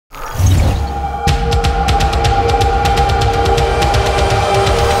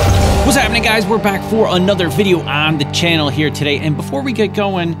happening, guys? We're back for another video on the channel here today. And before we get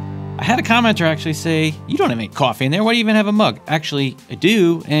going, I had a commenter actually say, you don't have any coffee in there. Why do you even have a mug? Actually, I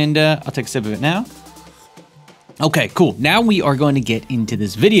do, and I'll take a sip of it now. Okay, cool. Now we are going to get into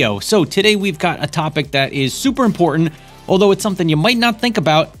this video. So today we've got a topic that is super important, although it's something you might not think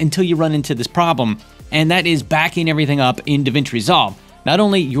about until you run into this problem, and that is backing everything up in DaVinci Resolve. Not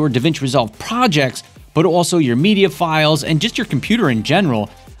only your DaVinci Resolve projects, but also your media files and just your computer in general.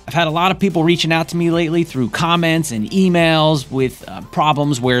 I've had a lot of people reaching out to me lately through comments and emails with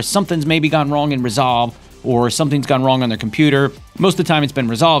problems where something's maybe gone wrong in Resolve or something's gone wrong on their computer. Most of the time it's been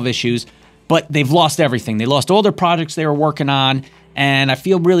Resolve issues, but they've lost everything. They lost all their projects they were working on, and I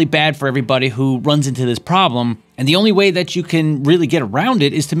feel really bad for everybody who runs into this problem. And the only way that you can really get around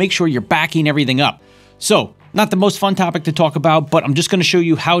it is to make sure you're backing everything up. So, not the most fun topic to talk about, but I'm just going to show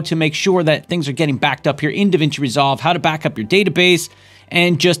you how to make sure that things are getting backed up here in DaVinci Resolve, how to back up your database,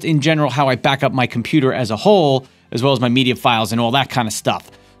 and just in general how I back up my computer as a whole, as well as my media files and all that kind of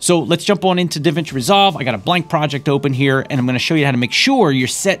stuff. So let's jump on into DaVinci Resolve. I got a blank project open here, and I'm going to show you how to make sure you're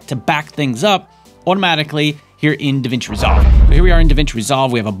set to back things up automatically here in DaVinci Resolve. So here we are in DaVinci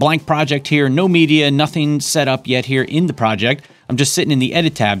Resolve. We have a blank project here, no media, nothing set up yet here in the project. I'm just sitting in the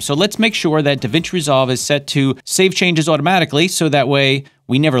Edit tab. So let's make sure that DaVinci Resolve is set to save changes automatically, so that way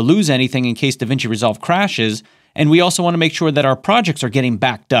we never lose anything in case DaVinci Resolve crashes. And we also want to make sure that our projects are getting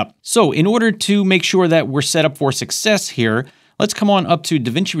backed up. So in order to make sure that we're set up for success here, let's come on up to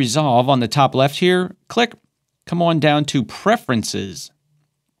DaVinci Resolve on the top left here. Click, come on down to Preferences.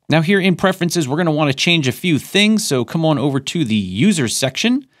 Now here in Preferences, we're going to want to change a few things. So come on over to the Users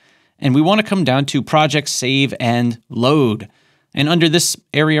section, and we want to come down to Project Save and Load. And under this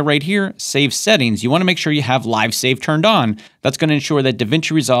area right here, Save Settings, you want to make sure you have Live Save turned on. That's going to ensure that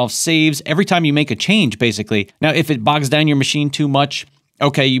DaVinci Resolve saves every time you make a change, basically. Now, if it bogs down your machine too much,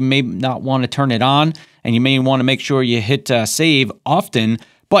 okay, you may not want to turn it on, and you may want to make sure you hit Save often.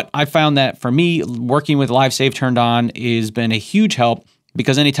 But I found that for me, working with Live Save turned on has been a huge help,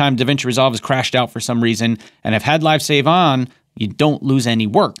 because anytime DaVinci Resolve has crashed out for some reason, and I've had Live Save on, you don't lose any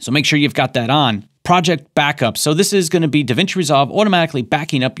work. So make sure you've got that on. Project Backup. So this is going to be DaVinci Resolve automatically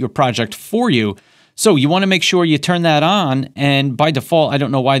backing up your project for you. So you want to make sure you turn that on, and by default, I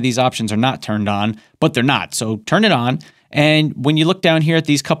don't know why these options are not turned on, but they're not. So turn it on, and when you look down here at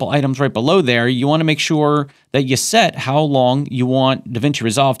these couple items right below there, you want to make sure that you set how long you want DaVinci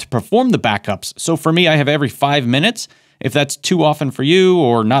Resolve to perform the backups. So for me, I have every 5 minutes. If that's too often for you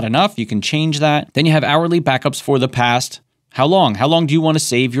or not enough, you can change that. Then you have hourly backups for the past. How long? How long do you want to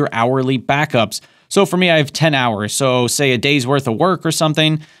save your hourly backups? So for me, I have 10 hours. So say a day's worth of work or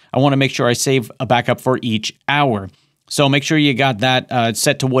something, I want to make sure I save a backup for each hour. So make sure you got that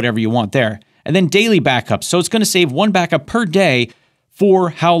set to whatever you want there. And then daily backups. So it's going to save one backup per day for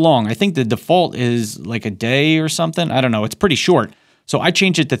how long? I think the default is like a day or something. I don't know. It's pretty short. So I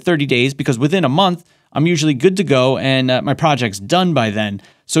changed it to 30 days because within a month, I'm usually good to go and my project's done by then.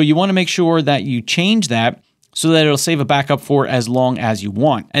 So you want to make sure that you change that so that it'll save a backup for as long as you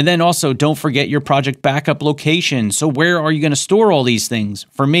want. And then also, don't forget your project backup location. So where are you going to store all these things?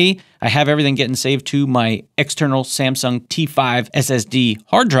 For me, I have everything getting saved to my external Samsung T5 SSD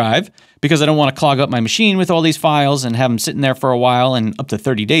hard drive because I don't want to clog up my machine with all these files and have them sitting there for a while and up to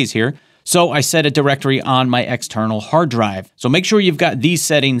 30 days here. So I set a directory on my external hard drive. So make sure you've got these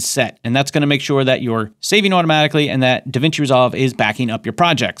settings set, and that's going to make sure that you're saving automatically and that DaVinci Resolve is backing up your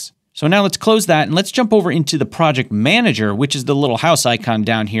projects. So now let's close that and let's jump over into the Project Manager, which is the little house icon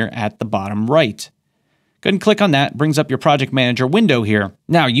down here at the bottom right. Go ahead and click on that, brings up your Project Manager window here.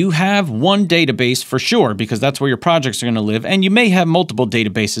 Now you have one database for sure, because that's where your projects are going to live, and you may have multiple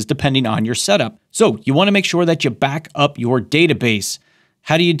databases depending on your setup. So you want to make sure that you back up your database.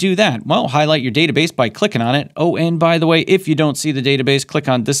 How do you do that? Well, highlight your database by clicking on it. Oh, and by the way, if you don't see the database, click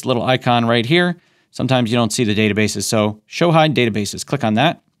on this little icon right here. Sometimes you don't see the databases, so Show Hide Databases. Click on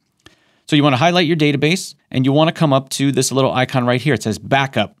that. So you want to highlight your database, and you want to come up to this little icon right here. It says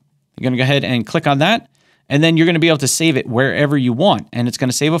Backup. You're going to go ahead and click on that, and then you're going to be able to save it wherever you want, and it's going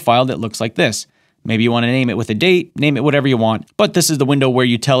to save a file that looks like this. Maybe you want to name it with a date, name it whatever you want, but this is the window where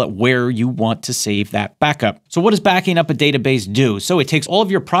you tell it where you want to save that backup. So what does backing up a database do? So it takes all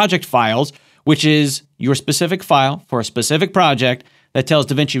of your project files, which is your specific file for a specific project that tells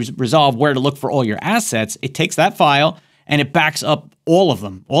DaVinci Resolve where to look for all your assets. It takes that file and it backs up all of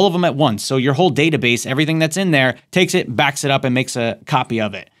them at once. So your whole database, everything that's in there, takes it, backs it up, and makes a copy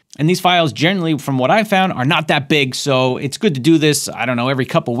of it. And these files generally, from what I found, are not that big, so it's good to do this, I don't know, every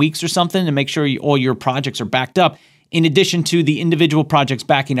couple weeks or something to make sure all your projects are backed up, in addition to the individual projects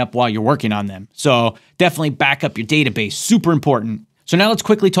backing up while you're working on them. So definitely back up your database, super important. So now let's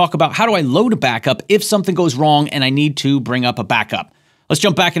quickly talk about how do I load a backup if something goes wrong and I need to bring up a backup. Let's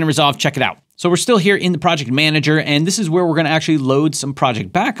jump back into Resolve, check it out. So we're still here in the project manager, and this is where we're gonna actually load some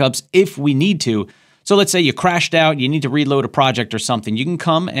project backups if we need to. So let's say you crashed out, you need to reload a project or something. You can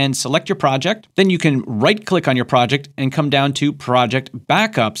come and select your project, then you can right click on your project and come down to Project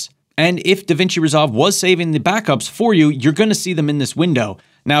Backups. And if DaVinci Resolve was saving the backups for you, you're gonna see them in this window.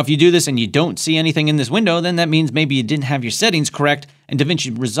 Now, if you do this and you don't see anything in this window, then that means maybe you didn't have your settings correct and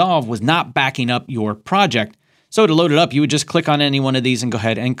DaVinci Resolve was not backing up your project. So to load it up, you would just click on any one of these and go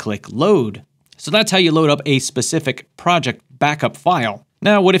ahead and click load. So that's how you load up a specific project backup file.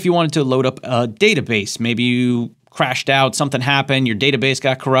 Now, what if you wanted to load up a database? Maybe you crashed out, something happened, your database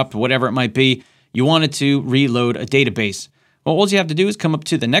got corrupt, whatever it might be. You wanted to reload a database. Well, all you have to do is come up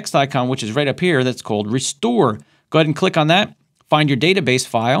to the next icon, which is right up here, that's called Restore. Go ahead and click on that, find your database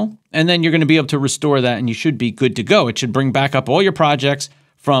file, and then you're gonna be able to restore that and you should be good to go. It should bring back up all your projects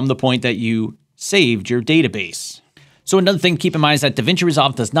from the point that you saved your database. So another thing to keep in mind is that DaVinci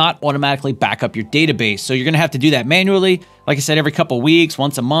Resolve does not automatically back up your database. So you're gonna have to do that manually. Like I said, every couple of weeks,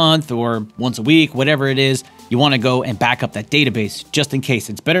 once a month or once a week, whatever it is, you wanna go and back up that database just in case.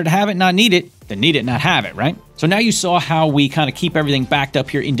 It's better to have it, not need it, than need it, not have it, right? So now you saw how we kind of keep everything backed up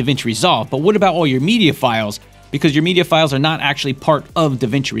here in DaVinci Resolve, but what about all your media files? Because your media files are not actually part of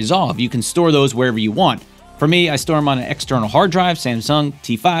DaVinci Resolve. You can store those wherever you want. For me, I store them on an external hard drive, Samsung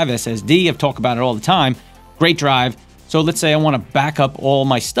T5 SSD. I've talked about it all the time. Great drive. So let's say I want to back up all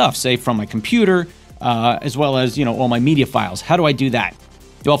my stuff, say from my computer, as well as, all my media files. How do I do that?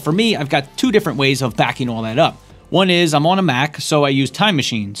 Well, for me, I've got two different ways of backing all that up. One is I'm on a Mac, so I use Time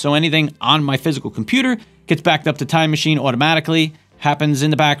Machine. So anything on my physical computer gets backed up to Time Machine automatically, happens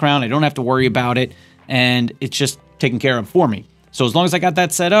in the background. I don't have to worry about it, and it's just taken care of for me. So as long as I got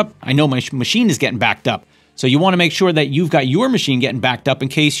that set up, I know my machine is getting backed up. So you want to make sure that you've got your machine getting backed up in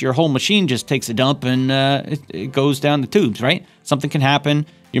case your whole machine just takes a dump and it goes down the tubes, right? Something can happen.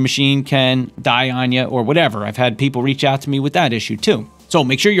 Your machine can die on you or whatever. I've had people reach out to me with that issue too. So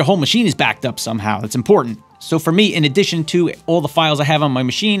make sure your whole machine is backed up somehow. That's important. So for me, in addition to all the files I have on my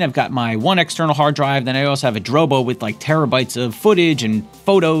machine, I've got my one external hard drive. Then I also have a Drobo with like terabytes of footage and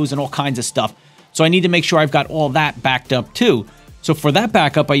photos and all kinds of stuff. So I need to make sure I've got all that backed up too. So for that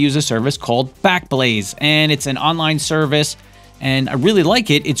backup, I use a service called Backblaze, and it's an online service, and I really like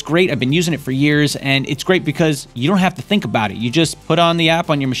it. It's great. I've been using it for years, and it's great because you don't have to think about it. You just put on the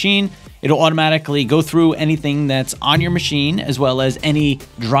app on your machine. It'll automatically go through anything that's on your machine, as well as any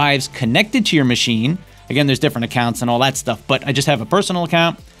drives connected to your machine. Again, there's different accounts and all that stuff, but I just have a personal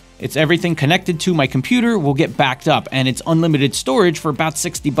account. It's everything connected to my computer will get backed up, and it's unlimited storage for about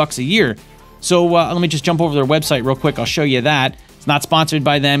 $60 a year. So let me just jump over to their website real quick. I'll show you that. It's not sponsored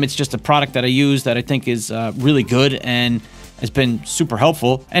by them. It's just a product that I use that I think is really good and has been super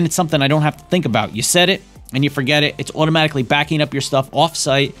helpful. And it's something I don't have to think about. You set it and you forget it. It's automatically backing up your stuff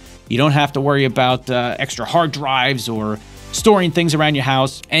off-site. You don't have to worry about extra hard drives or storing things around your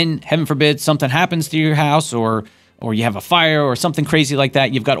house. And heaven forbid something happens to your house or you have a fire or something crazy like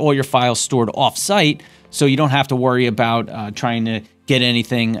that. You've got all your files stored off-site, so you don't have to worry about trying to get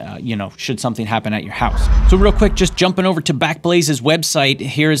anything, should something happen at your house. So real quick, just jumping over to Backblaze's website.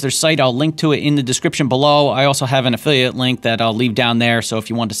 Here is their site. I'll link to it in the description below. I also have an affiliate link that I'll leave down there. So if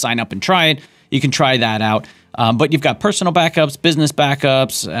you want to sign up and try it, you can try that out. But you've got personal backups, business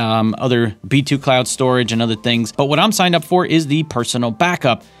backups, other B2 cloud storage and other things. But what I'm signed up for is the personal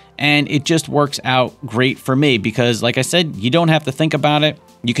backup. And it just works out great for me because, like I said, you don't have to think about it.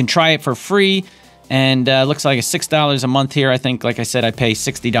 You can try it for free. And it looks like it's $6 a month here. I think, like I said, I pay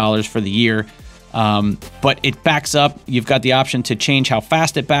 $60 for the year. But it backs up. You've got the option to change how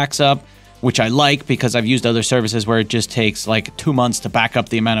fast it backs up, which I like because I've used other services where it just takes like 2 months to back up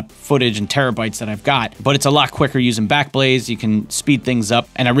the amount of footage and terabytes that I've got. But it's a lot quicker using Backblaze. You can speed things up,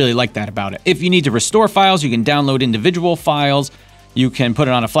 and I really like that about it. If you need to restore files, you can download individual files. You can put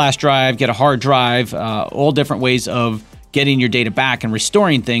it on a flash drive, get a hard drive, all different ways of getting your data back and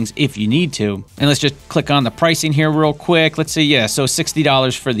restoring things if you need to. And let's just click on the pricing here real quick. Let's see, yeah, so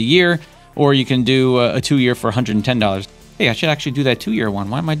 $60 for the year, or you can do a 2-year for $110. Hey, I should actually do that 2-year one.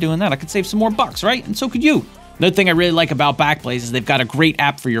 Why am I doing that? I could save some more bucks, right? And so could you. Another thing I really like about Backblaze is they've got a great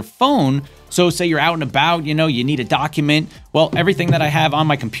app for your phone. So say you're out and about, you need a document. Well, everything that I have on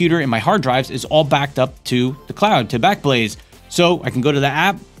my computer and my hard drives is all backed up to the cloud, to Backblaze. So I can go to the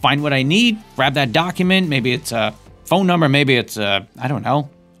app, find what I need, grab that document. Maybe it's a phone number, maybe it's I don't know,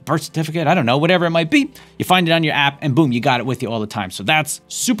 birth certificate, I don't know, whatever it might be. You find it on your app and boom, you got it with you all the time. So that's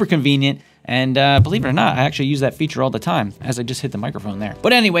super convenient. And believe it or not, I actually use that feature all the time as I just hit the microphone there.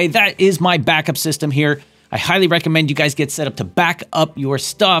 But anyway, that is my backup system here. I highly recommend you guys get set up to back up your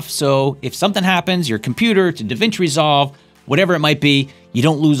stuff, so if something happens, your computer, to DaVinci Resolve, whatever it might be, you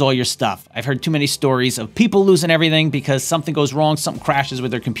don't lose all your stuff. I've heard too many stories of people losing everything because something goes wrong, something crashes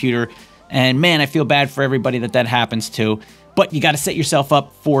with their computer, and man, I feel bad for everybody that happens to. But you got to set yourself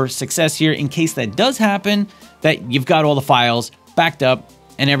up for success here in case that does happen, that you've got all the files backed up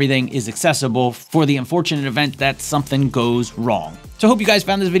and everything is accessible for the unfortunate event that something goes wrong. So I hope you guys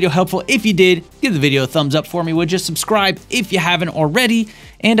found this video helpful. If you did, give the video a thumbs up for me, would you? Subscribe if you haven't already,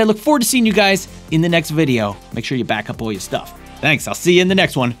 and I look forward to seeing you guys in the next video. Make sure you back up all your stuff. Thanks, I'll see you in the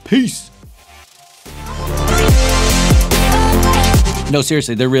next one. Peace. No,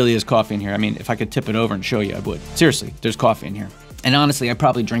 seriously, there really is coffee in here. I mean, if I could tip it over and show you, I would. Seriously, there's coffee in here. And honestly, I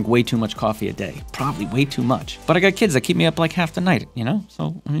probably drink way too much coffee a day. Probably way too much. But I got kids that keep me up like half the night, you know?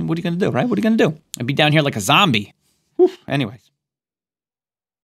 So, I mean, what are you gonna do, right? What are you gonna do? I'd be down here like a zombie. Whew. Anyways.